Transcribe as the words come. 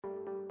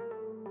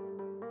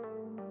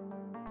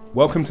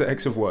Welcome to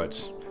X of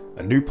Words,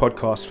 a new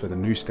podcast for the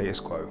new status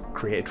quo,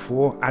 created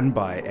for and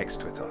by X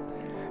Twitter.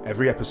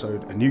 Every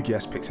episode, a new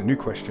guest picks a new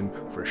question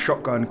for a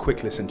shotgun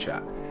quick listen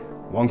chat.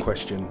 One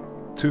question,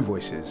 two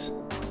voices,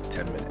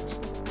 10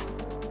 minutes.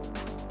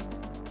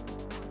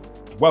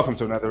 Welcome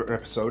to another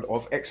episode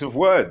of X of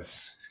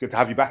Words. It's good to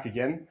have you back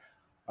again.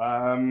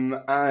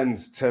 And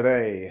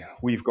today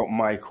we've got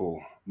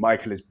Michael.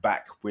 Michael is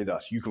back with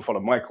us. You can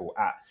follow Michael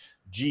at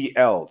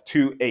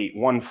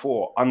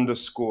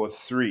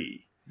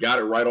GL2814_3. Got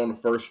it right on the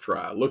first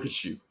try. Look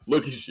at you.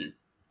 Look at you.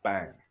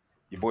 Bang.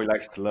 Your boy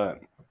likes to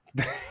learn.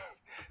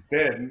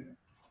 Then,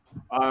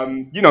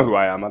 you know who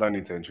I am. I don't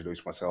need to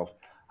introduce myself.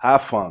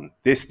 Have fun.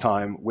 This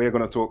time, we're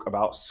going to talk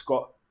about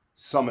Scott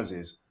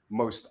Summers'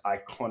 most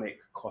iconic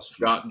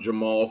costume. Scott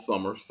Jamal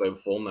Summers. Say the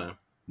full name.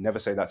 Never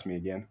say that to me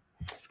again.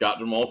 Scott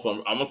Jamal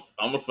Summers. I'm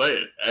gonna say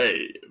it.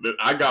 Hey,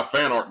 I got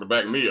fan art to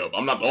back me up.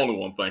 I'm not the only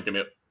one thinking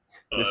it.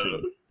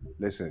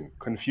 Listen.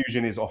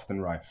 Confusion is often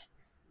rife.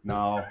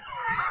 Now...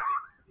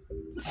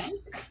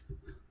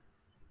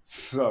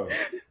 So,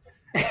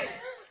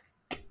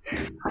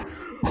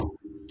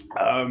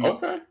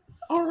 okay,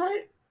 all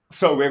right.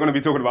 So we're going to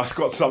be talking about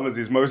Scott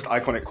Summers' most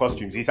iconic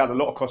costumes. He's had a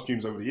lot of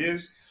costumes over the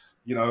years,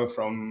 you know,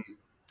 from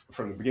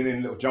the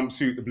beginning, little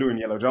jumpsuit, the blue and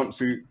yellow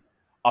jumpsuit,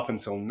 up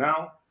until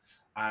now,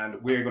 and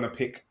we're going to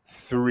pick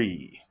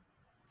three,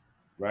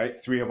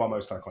 right? Three of our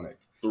most iconic.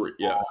 Three,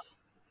 yes.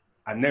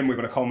 And then we're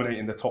going to culminate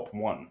in the top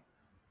one.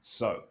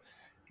 So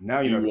now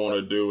you know. Do you want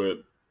to do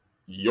it?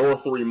 Your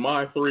three,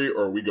 my three,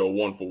 or we go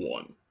one for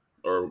one,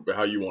 or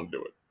how you want to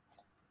do it?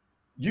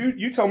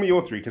 You tell me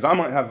your three, because I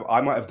might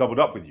have doubled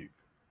up with you.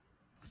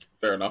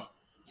 Fair enough.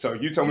 So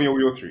you tell me all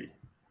your three,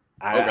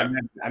 and, okay.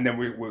 and then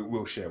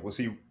we'll share. We'll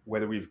see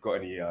whether we've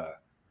got any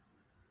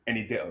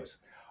dittos.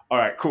 All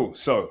right, cool.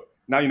 So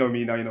now you know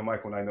me, now you know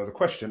Michael, and I know the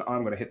question.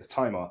 I'm going to hit the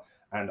timer,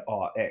 and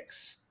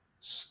RX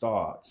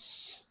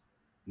starts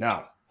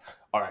now.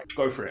 All right,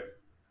 go for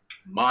it.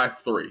 My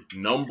three.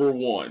 Number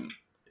one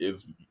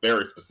is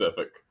very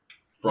specific.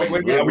 Wait. Are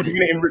we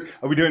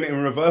doing it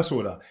in reverse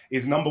order?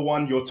 Is number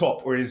one your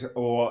top, or is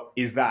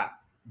that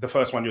the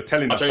first one you're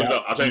telling us?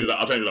 I'll change it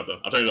up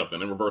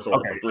then in reverse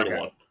order from 3 to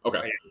 1. Okay.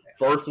 Yeah.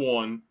 First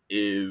one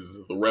is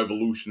the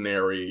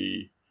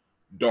revolutionary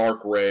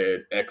dark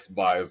red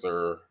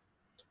X-Visor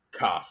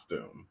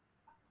costume.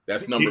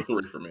 That's number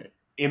 3 for me.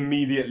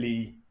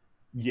 Immediately,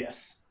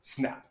 yes.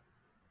 Snap.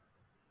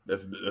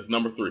 That's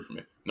number 3 for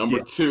me.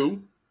 Number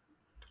 2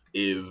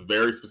 is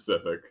very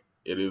specific.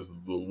 It is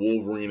the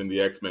Wolverine in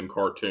the X-Men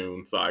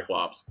cartoon,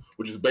 Cyclops,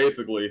 which is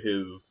basically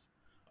his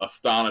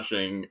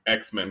astonishing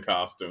X-Men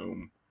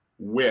costume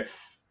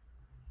with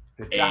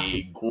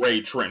a gray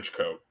trench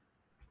coat.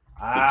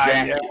 The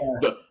jacket,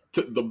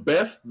 the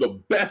best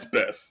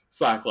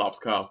Cyclops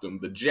costume.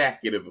 The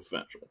jacket is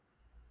essential,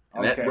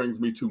 and that brings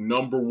me to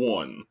number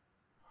 1.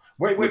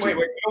 Wait. Do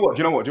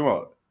you know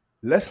what?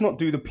 Let's not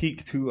do the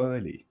peak too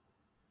early.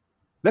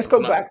 Let's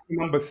go back to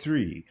number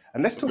 3,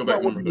 and let's talk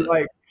about what you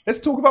like. Let's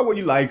talk about what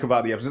you like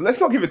about the episode. Let's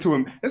not give it to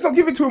him. Let's not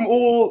give it to him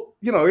all.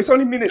 You know, it's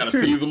only minute 2.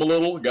 Gotta tease him a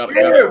little.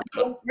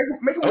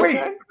 Make him wait.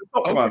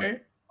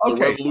 Okay. The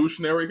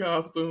revolutionary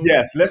costume.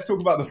 Yes, let's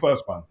talk about the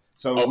first one.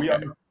 So we've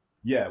got.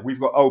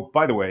 Oh,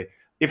 by the way,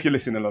 if you're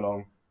listening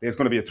along, there's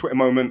going to be a Twitter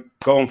moment.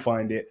 Go and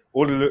find it.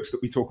 All the looks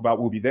that we talk about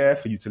will be there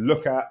for you to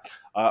look at,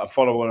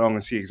 follow along,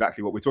 and see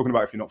exactly what we're talking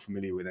about if you're not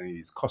familiar with any of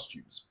these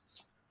costumes.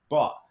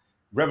 But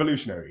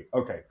revolutionary.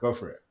 Okay, go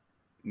for it.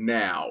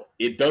 Now,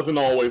 it doesn't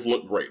always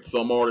look great.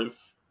 Some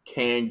artists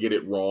can get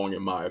it wrong,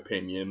 in my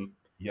opinion.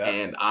 Yeah.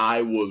 And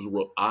I was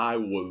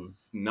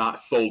not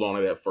sold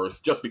on it at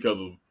first, just because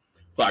of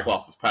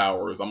Cyclops'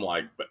 powers. I'm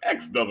like, the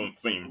X doesn't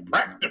seem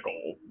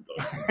practical.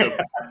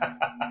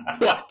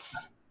 but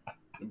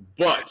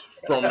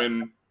from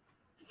an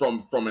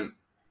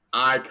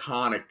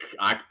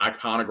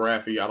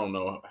iconography, I don't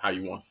know how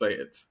you want to say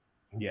it.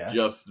 Yeah.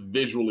 Just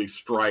visually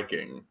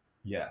striking.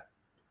 Yeah.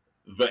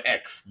 The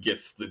X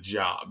gets the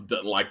job.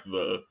 Like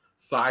the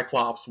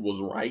Cyclops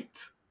was right.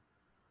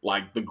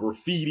 Like the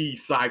graffiti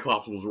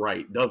Cyclops was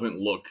right. Doesn't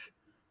look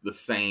the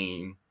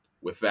same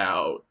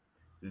without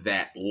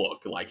that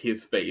look. Like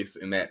his face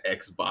in that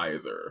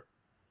X-Visor.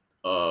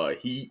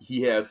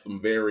 He has some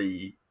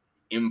very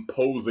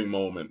imposing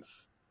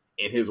moments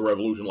in his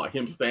revolution. Like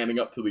him standing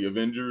up to the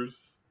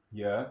Avengers.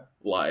 Yeah.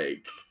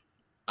 Like,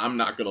 I'm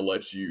not gonna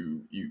let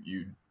you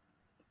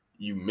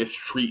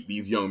mistreat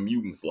these young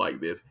mutants like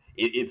this.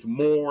 It's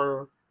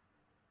more,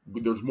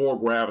 there's more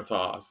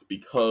gravitas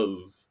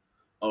because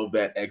of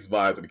that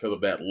X-Visor, because of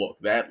that look.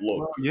 That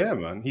look. Well, yeah,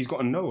 man. He's got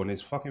a no on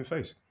his fucking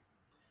face.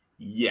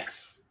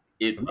 Yes.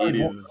 It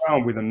is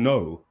around with a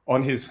no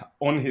on his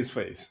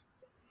face.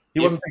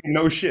 He wasn't taking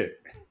no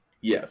shit.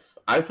 Yes.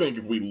 I think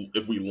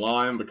if we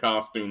line the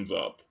costumes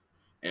up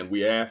and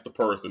we asked the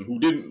person who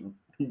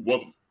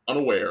was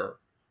unaware,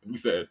 we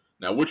said,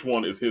 now which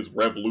one is his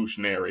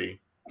revolutionary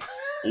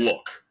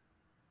look?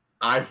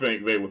 I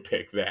think they would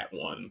pick that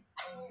one.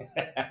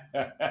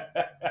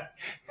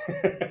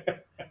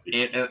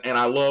 and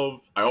I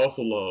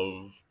also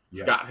love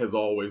Scott has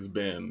always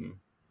been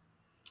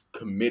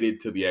committed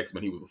to the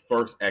X-Men. He was the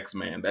first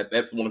X-Man.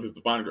 That's one of his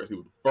defining traits. He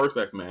was the first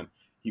X-Man.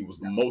 He was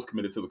the most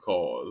committed to the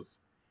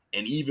cause.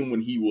 And even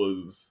when he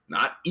was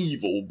not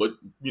evil, but,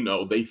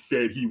 they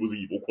said he was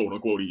evil, quote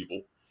unquote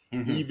evil,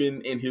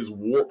 even in his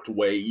warped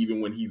way,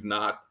 even when he's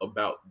not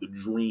about the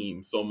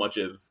dream so much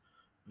as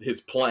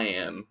his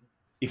plan.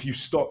 If you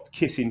stopped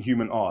kissing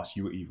human ass,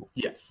 you were evil.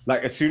 Yes.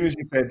 Like, as soon as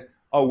you said,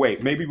 oh,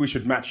 wait, maybe we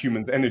should match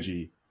humans'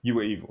 energy, you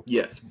were evil.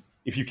 Yes.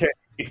 If you can't,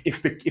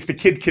 if the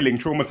kid killing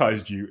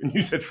traumatized you and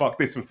you said, fuck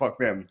this and fuck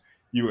them,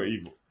 you were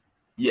evil.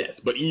 Yes,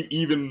 but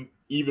even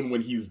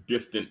when he's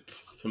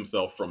distanced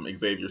himself from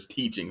Xavier's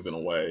teachings in a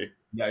way,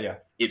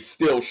 it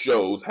still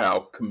shows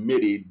how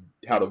committed,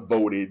 how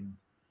devoted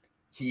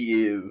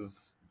he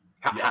is,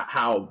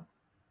 how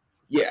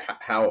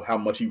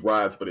much he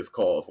rides for this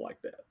cause like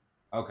that.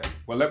 Okay,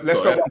 well let's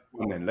go one for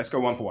one then. Let's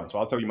go one for one. So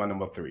I'll tell you my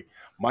number 3.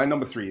 My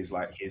number 3 is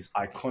like his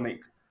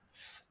iconic,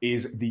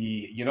 is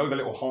the the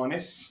little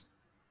harness,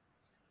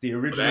 the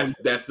original.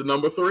 That's the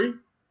number 3.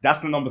 That's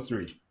the number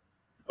 3.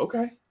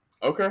 Okay.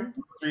 Number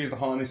 3 is the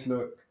harness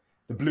look,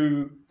 the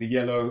blue, the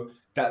yellow,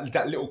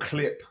 that little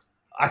clip.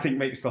 I think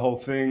makes the whole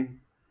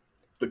thing.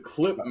 The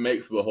clip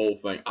makes the whole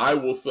thing. I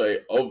will say,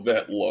 of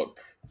that look,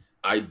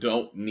 I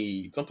don't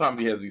need. Sometimes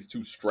he has these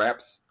 2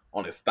 straps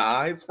on his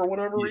thighs for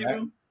whatever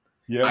reason.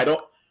 Yeah.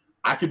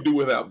 I could do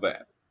without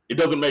that. It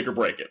doesn't make or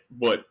break it,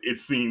 but it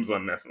seems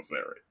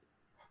unnecessary.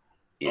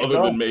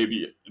 Other than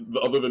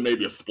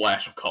maybe a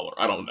splash of color.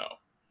 I don't know.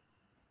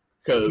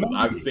 Because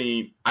I've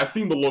seen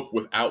the look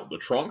without the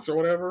trunks or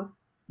whatever.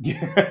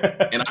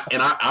 Yeah. And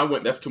I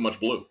went, that's too much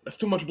blue. That's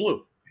too much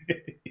blue.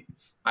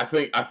 I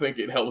think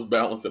it helps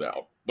balance it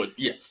out. But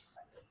yes.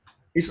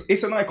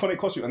 It's an iconic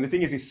costume. And the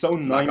thing is, it's so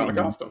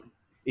 90s.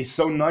 It's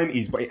so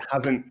 90s, but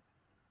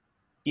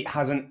it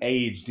hasn't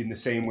aged in the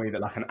same way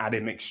that like an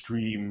Adam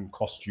Extreme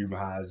costume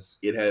has.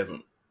 It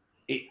hasn't.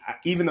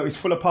 Even though he's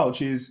full of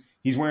pouches,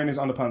 he's wearing his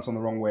underpants on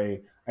the wrong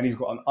way, and he's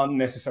got an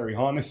unnecessary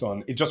harness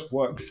on. It just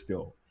works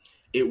still.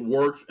 It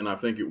works, and I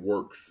think it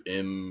works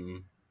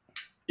in...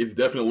 It's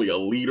definitely a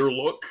leader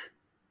look.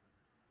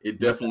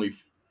 It definitely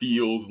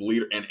feels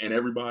leader, and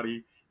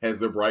everybody has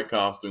their bright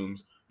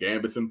costumes.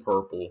 Gambit's in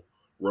purple,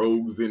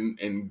 Rogue's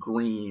in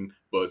green,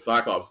 but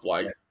Cyclops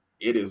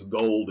it is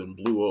gold and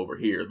blue over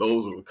here.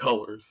 Those are the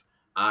colors.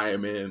 I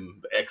am in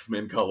the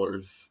X-Men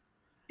colors.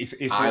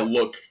 I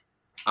look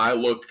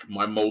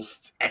my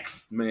most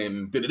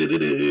X-Men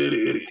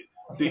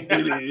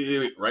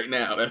right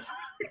now. That's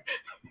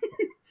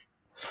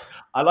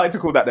I like to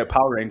call that their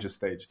Power Ranger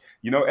stage.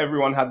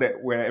 Everyone had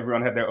where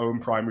everyone had their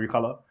own primary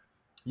color.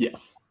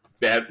 Yes,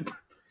 that,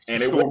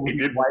 and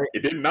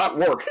it did not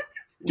work.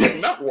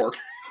 Did not work.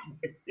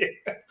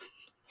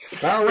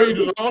 Power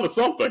Rangers are on to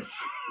something.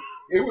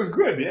 It was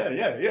good.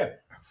 Yeah.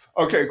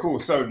 Okay, cool.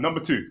 So number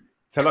 2.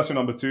 Tell us your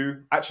number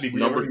 2. Actually,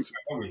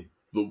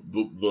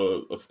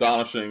 the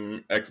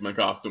astonishing X-Men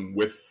costume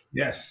with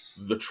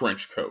the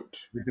trench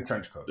coat. With the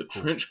trench coat. The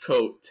trench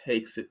coat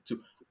takes it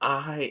to...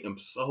 I am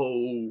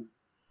so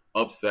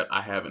upset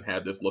I haven't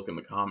had this look in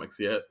the comics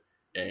yet.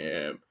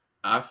 And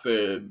I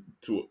said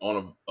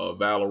on a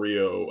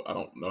Valerio, I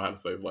don't know how to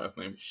say his last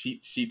name,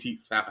 Shiti,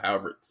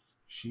 however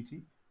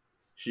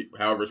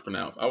it's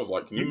pronounced. I was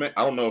like, can you make...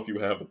 I don't know if you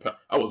have the power.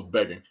 I was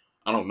begging.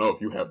 I don't know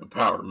if you have the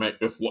power to make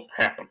this look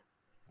happen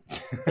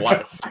for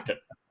like a second.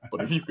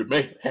 But if you could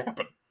make it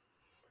happen.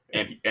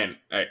 And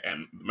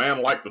the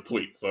man liked the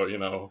tweet,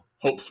 so,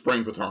 hope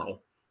springs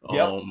eternal.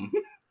 Yep.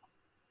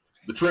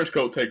 The trench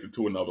coat takes it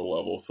to another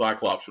level.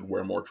 Cyclops should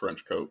wear more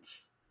trench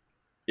coats.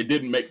 It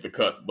didn't make the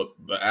cut, but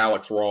the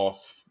Alex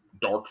Ross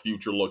dark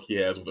future look he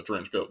has with a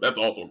trench coat, that's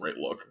also a great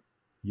look.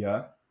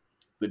 Yeah.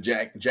 The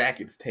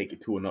jackets take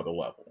it to another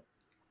level.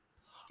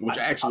 Which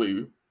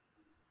actually...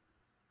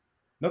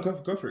 No,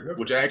 go for it.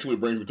 Which actually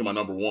brings me to my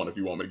number 1, if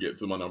you want me to get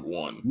to my number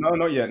 1. No,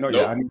 not yet. Not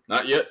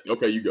yet?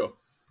 Okay, you go.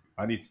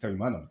 I need to tell you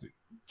my number 2.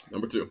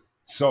 Number 2.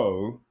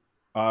 So,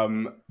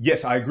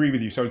 yes, I agree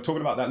with you. So, talking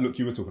about that look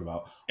you were talking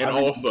about. And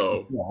I'm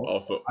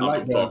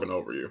talking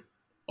over you.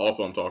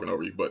 I'm talking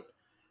over you. But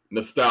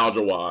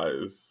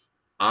nostalgia-wise,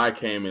 I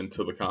came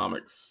into the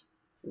comics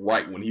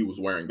right when he was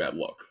wearing that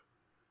look.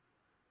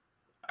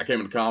 I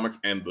came into comics,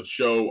 and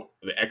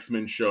the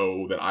X-Men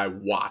show that I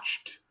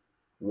watched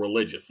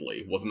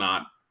religiously was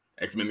not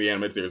X-Men the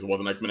Animated Series. It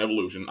wasn't X-Men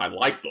Evolution. I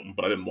liked them,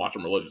 but I didn't watch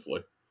them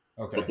religiously.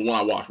 Okay. But the one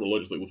I watched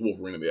religiously was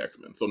Wolverine and the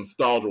X-Men. So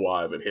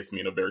nostalgia-wise, it hits me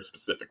in a very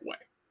specific way.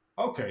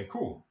 Okay,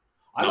 cool.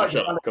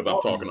 Shut up, because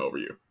I'm talking over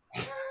you.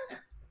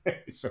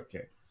 It's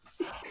okay.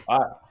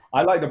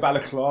 I like the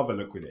balaclava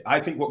look with it.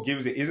 I think what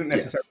gives it isn't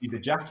necessarily the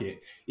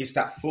jacket. It's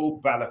that full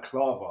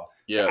balaclava.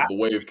 Yeah, the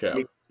wave cap.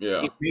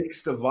 It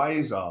makes the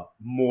visor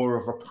more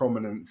of a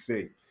prominent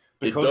thing.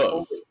 Because it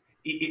does.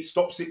 It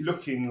stops it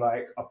looking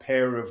like a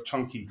pair of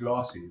chunky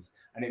glasses,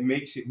 and it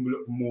makes it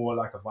look more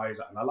like a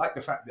visor. And I like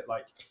the fact that,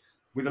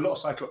 with a lot of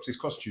Cyclops'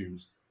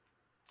 costumes,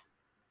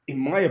 in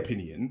my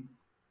opinion,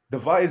 the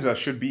visor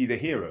should be the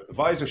hero. The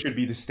visor should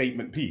be the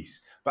statement piece.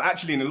 But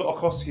actually, in a lot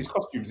of his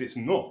costumes, it's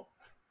not.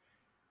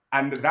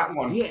 And that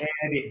one Yeah.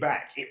 paired it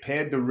back. It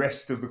paired the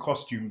rest of the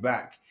costume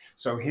back.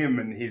 So him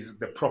and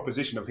the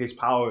proposition of his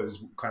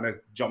powers kind of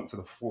jumped to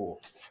the fore.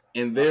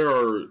 And there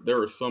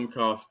are some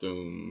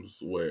costumes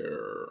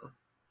where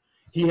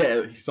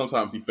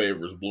sometimes he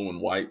favors blue and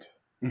white.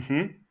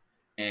 Mm-hmm.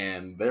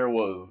 And there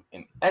was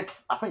I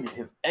think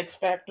his X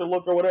Factor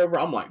look or whatever.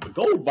 I'm like, the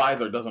gold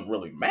visor doesn't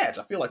really match.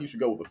 I feel like you should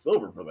go with the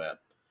silver for that.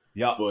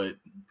 Yeah. But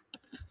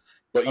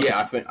Okay. yeah,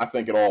 I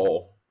think it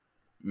all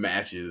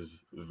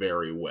matches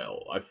very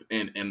well.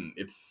 And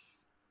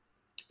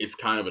it's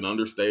kind of an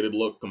understated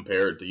look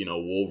compared to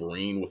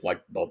Wolverine with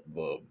like the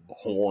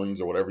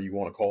horns or whatever you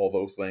want to call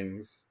those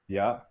things.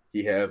 Yeah.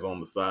 He has on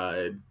the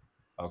side.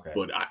 Okay.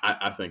 But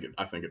I think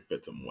it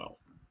fits him well.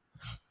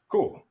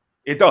 Cool.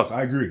 It does.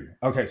 I agree.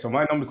 Okay, so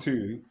my number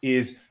 2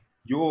 is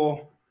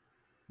your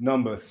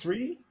number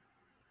 3.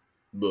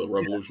 The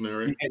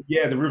revolutionary.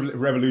 Yeah, the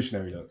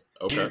revolutionary look.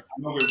 Okay.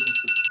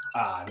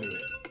 I knew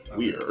it.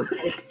 Weird.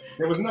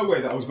 There was no way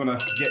that I was gonna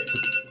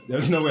There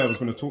was no way I was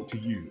gonna talk to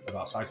you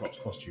about Cyclops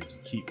costumes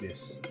and keep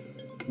this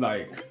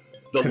like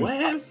the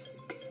last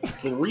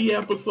 3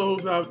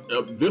 episodes out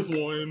of this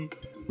one,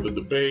 the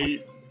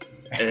debate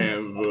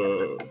and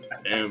the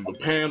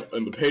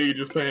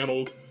pages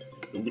panels.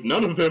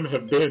 None of them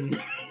have been.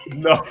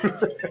 No.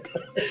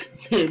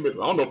 10 minutes.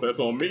 I don't know if that's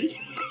on me.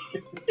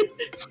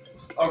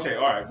 Okay,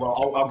 all right.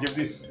 Well, I'll give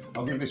this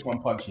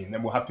one punchy, and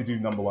then we'll have to do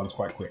number ones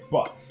quite quick.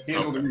 But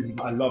here's all the reasons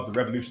I love the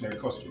revolutionary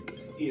costume.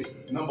 Is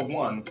number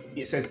 1,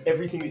 it says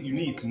everything that you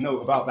need to know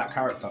about that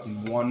character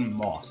in one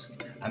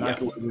mask, and I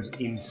thought it was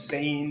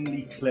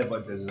insanely clever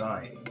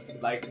design.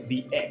 Like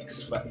the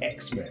X for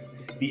X-Men,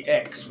 the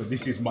X for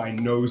 "This is my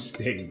no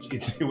stage."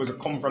 It was a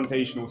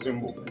confrontational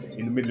symbol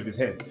in the middle of his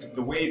head.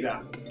 The way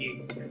that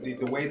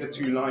the way the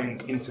 2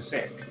 lines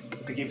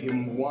intersect to give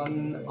him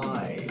one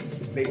eye.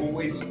 They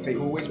always put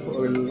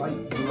a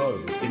light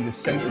glow in the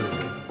center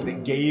of it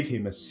that gave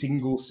him a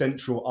single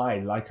central eye,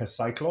 like a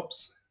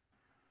Cyclops.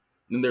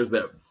 And there's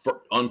that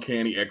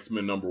Uncanny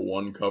X-Men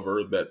 #1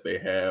 cover that they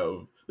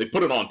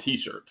put it on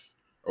T-shirts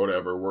or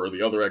whatever, where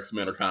the other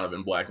X-Men are kind of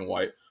in black and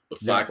white, but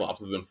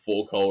Cyclops is in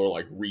full color,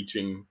 like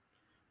reaching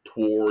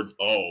towards.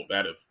 Oh,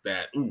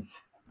 that.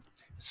 Oof.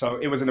 So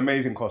it was an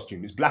amazing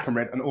costume. It's black and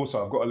red, and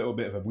also I've got a little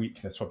bit of a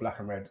weakness for black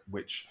and red,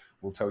 which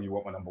will tell you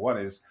what my number 1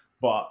 is.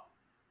 But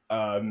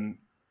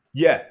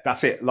yeah,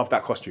 that's it. Love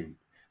that costume.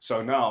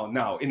 So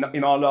now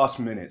in our last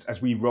minutes,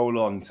 as we roll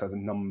on to the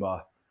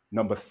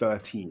number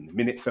 13,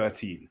 minute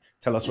 13,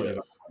 tell us what your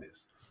number 1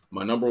 is.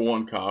 My number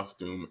 1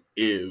 costume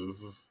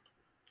is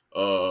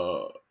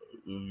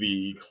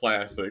the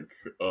classic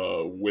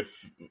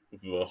with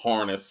the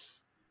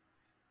harness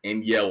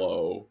in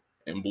yellow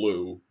and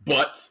blue,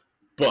 but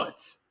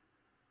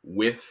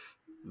with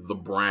the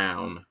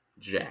brown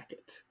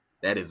jacket.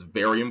 That is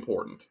very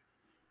important.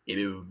 It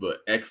is the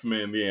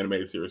X-Men, the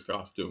animated series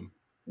costume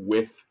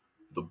with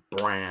the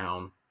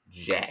brown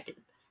jacket.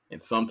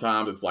 And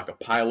sometimes it's like a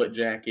pilot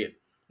jacket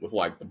with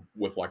like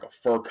a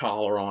fur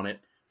collar on it.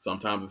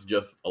 Sometimes it's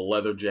just a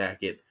leather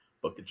jacket,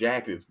 but the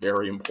jacket is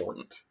very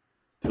important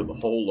to the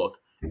whole look.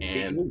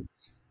 And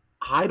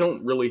I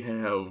don't really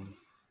have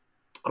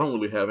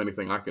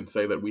anything I can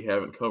say that we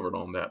haven't covered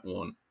on that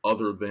one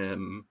other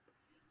than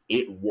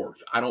it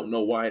works. I don't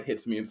know why it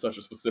hits me in such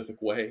a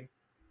specific way.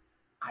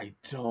 I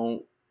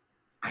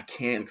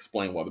can't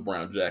explain why the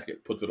brown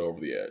jacket puts it over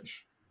the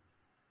edge.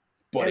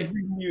 But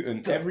every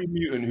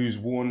mutant who's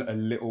worn a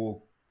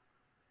little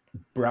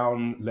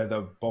brown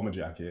leather bomber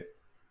jacket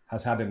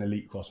has had an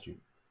elite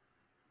costume.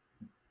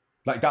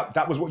 Like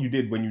that was what you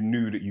did when you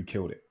knew that you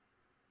killed it.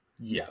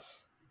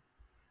 Yes.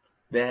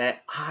 The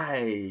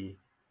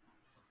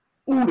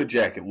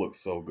jacket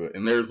looks so good.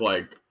 And there's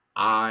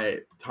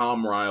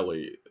Tom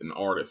Riley, an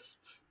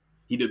artist.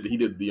 He did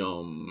the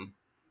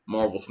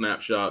Marvel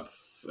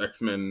Snapshots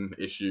X-Men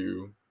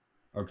issue.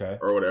 Okay.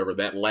 Or whatever.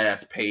 That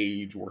last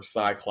page where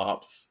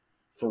Cyclops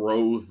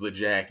throws the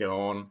jacket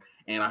on.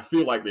 And I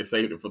feel like they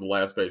saved it for the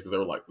last page because they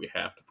were like, we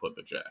have to put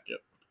the jacket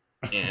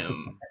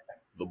in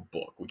the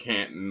book. We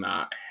can't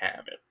not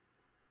have it.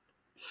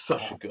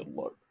 Such a good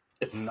look.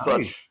 It's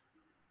such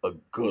a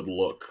good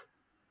look.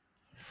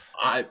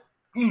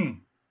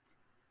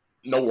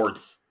 No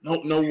words.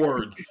 No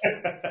words.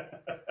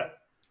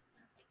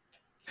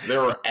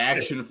 There are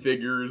action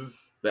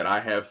figures that I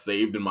have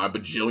saved in my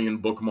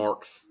bajillion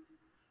bookmarks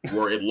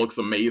where it looks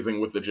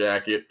amazing with the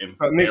jacket. And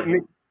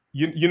Nick,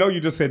 you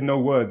just said no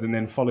words and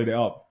then followed it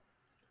up.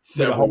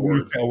 Several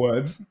words.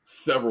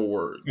 Several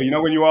words.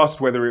 So when you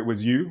asked whether it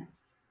was you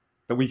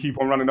that we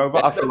keep on running over,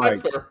 I feel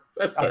like fair.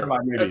 That's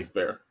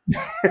fair.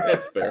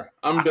 That's fair.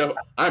 I'm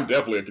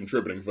definitely a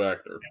contributing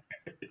factor.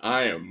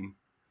 I am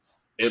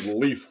at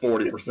least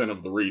 40%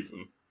 of the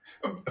reason.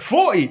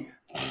 40?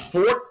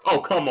 Oh,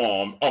 come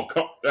on.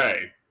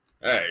 Hey.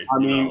 I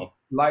mean,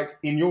 like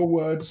in your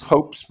words,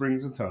 hope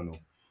springs eternal.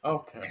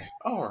 Okay.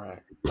 All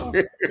right.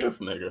 This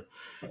nigga.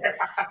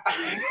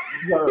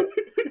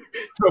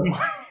 So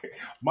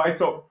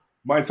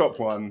my top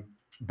one,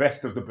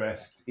 best of the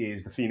best,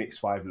 is the Phoenix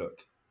 5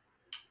 look.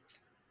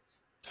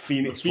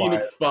 Phoenix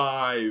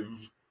 5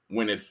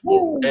 when it's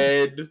the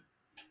red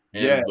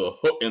and Yes. the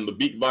hook and the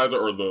beak visor,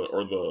 or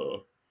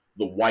the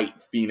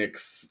white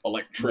Phoenix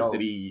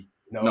electricity.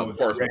 No,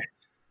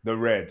 the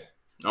red.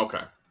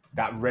 Okay.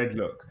 That red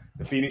look,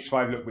 the Phoenix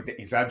 5 look with the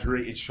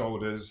exaggerated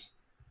shoulders,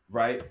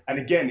 right? And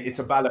again, it's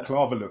a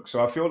balaclava look.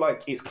 So I feel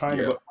like it's kind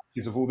of got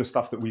patches of all the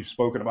stuff that we've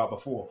spoken about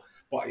before,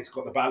 but it's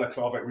got the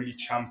balaclava, it really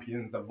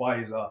champions the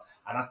visor.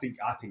 And I think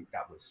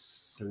that was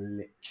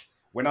slick.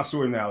 When I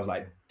saw him there, I was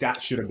like, that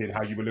should have been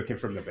how you were looking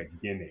from the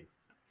beginning.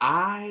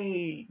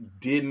 I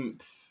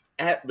didn't,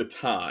 at the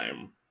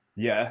time,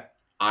 Yeah.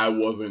 I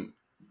wasn't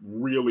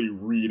really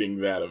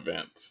reading that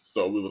event.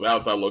 So we was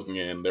outside looking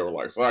in, they were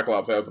like,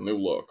 Cyclops has a new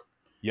look.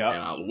 Yeah.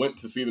 And I went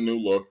to see the new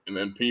look, and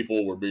then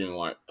people were being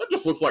like, that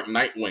just looks like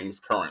Nightwing's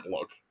current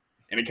look.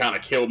 And it kind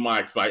of killed my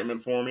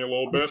excitement for me a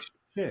little bit.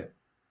 Shit.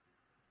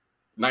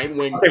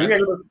 Nightwing. Okay,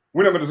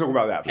 we're not going to talk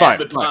about that. Fine. At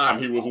the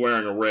time, he was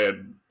wearing a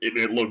red.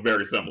 It looked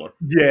very similar.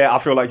 Yeah, I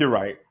feel like you're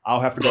right.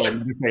 I'll have to go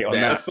and meditate on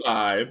that.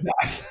 Aside,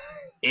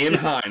 in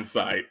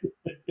hindsight,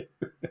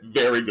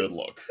 very good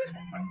look.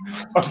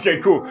 Okay,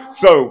 cool.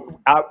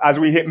 So as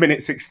we hit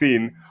minute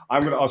 16,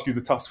 I'm going to ask you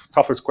the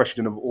toughest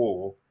question of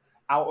all.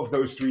 Out of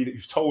those three that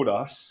you've told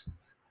us,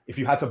 if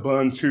you had to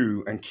burn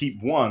two and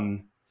keep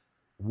one,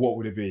 what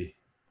would it be?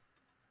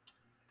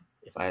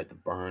 If I had to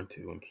burn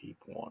two and keep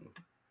one,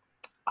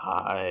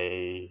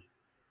 I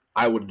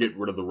would get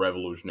rid of the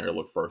revolutionary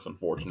look first,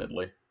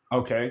 unfortunately.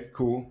 Okay,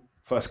 cool.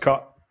 First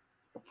cut.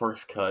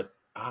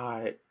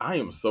 I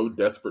am so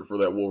desperate for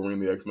that Wolverine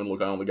the X-Men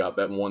look. I only got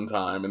that one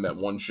time in that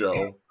one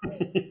show.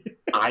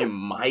 I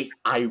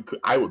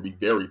would be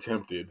very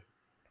tempted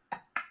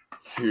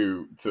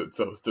to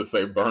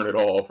say burn it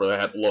all for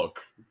that look.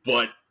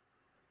 But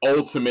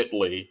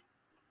ultimately,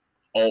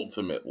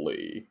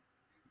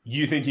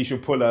 you think he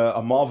should pull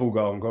a Marvel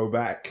girl and go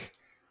back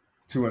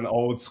to an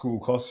old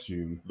school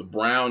costume? The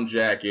brown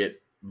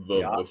jacket,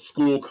 the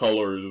school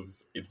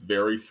colors, it's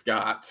very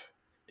Scott.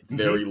 It's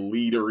very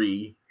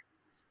leadery.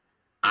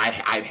 I'd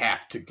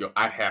have to go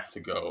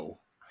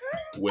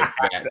with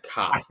that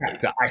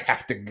costume. I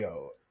have to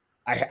go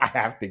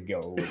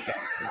with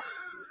that.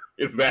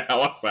 Is that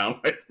how I sound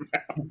right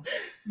now?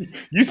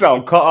 You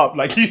sound caught up.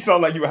 Like you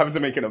sound like you were having to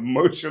make an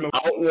emotional.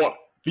 I don't want.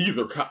 These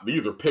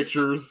are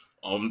pictures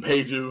on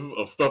pages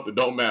of stuff that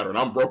don't matter, and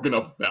I'm broken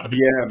up about it.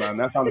 Yeah, man,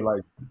 that sounded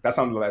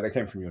like they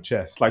came from your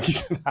chest. Like you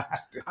said,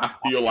 I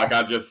feel like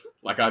I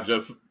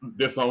just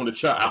disowned a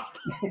child.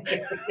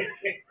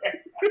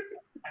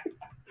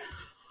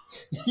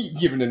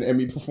 Giving an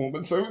Emmy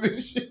performance over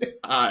this shit.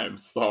 I'm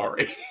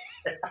sorry.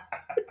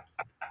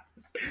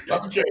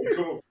 Okay,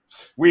 cool.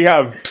 We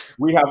have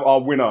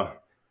our winner.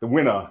 The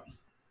winner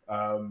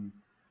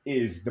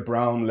is the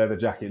brown leather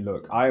jacket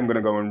look. I am going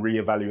to go and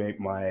reevaluate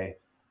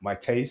my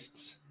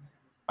tastes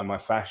and my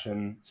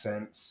fashion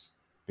sense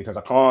because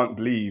I can't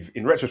believe,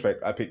 in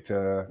retrospect, I picked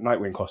a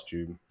Nightwing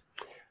costume.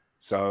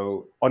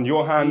 So on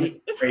your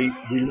hand, great,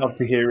 we love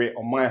to hear it.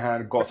 On my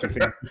hand, got some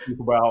things to think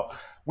about.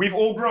 We've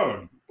all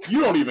grown.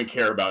 You don't even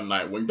care about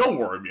Nightwing. Don't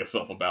worry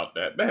yourself about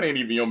that. That ain't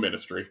even your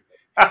ministry.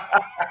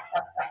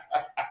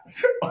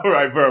 All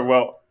right, bro.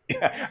 Well,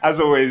 as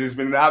always, it's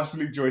been an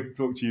absolute joy to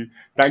talk to you.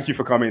 Thank you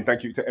for coming.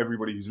 Thank you to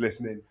everybody who's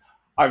listening.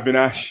 I've been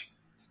Ash.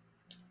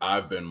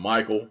 I've been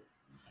Michael.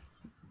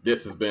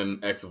 This has been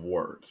X of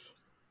Words.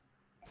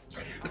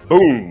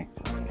 Boom.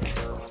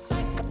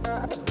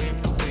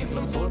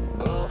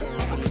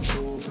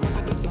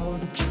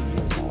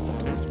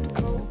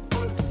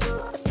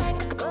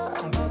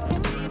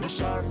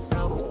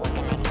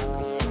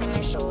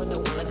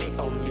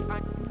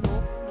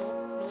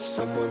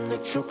 Someone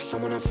that chokes,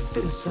 someone I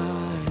fit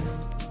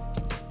aside.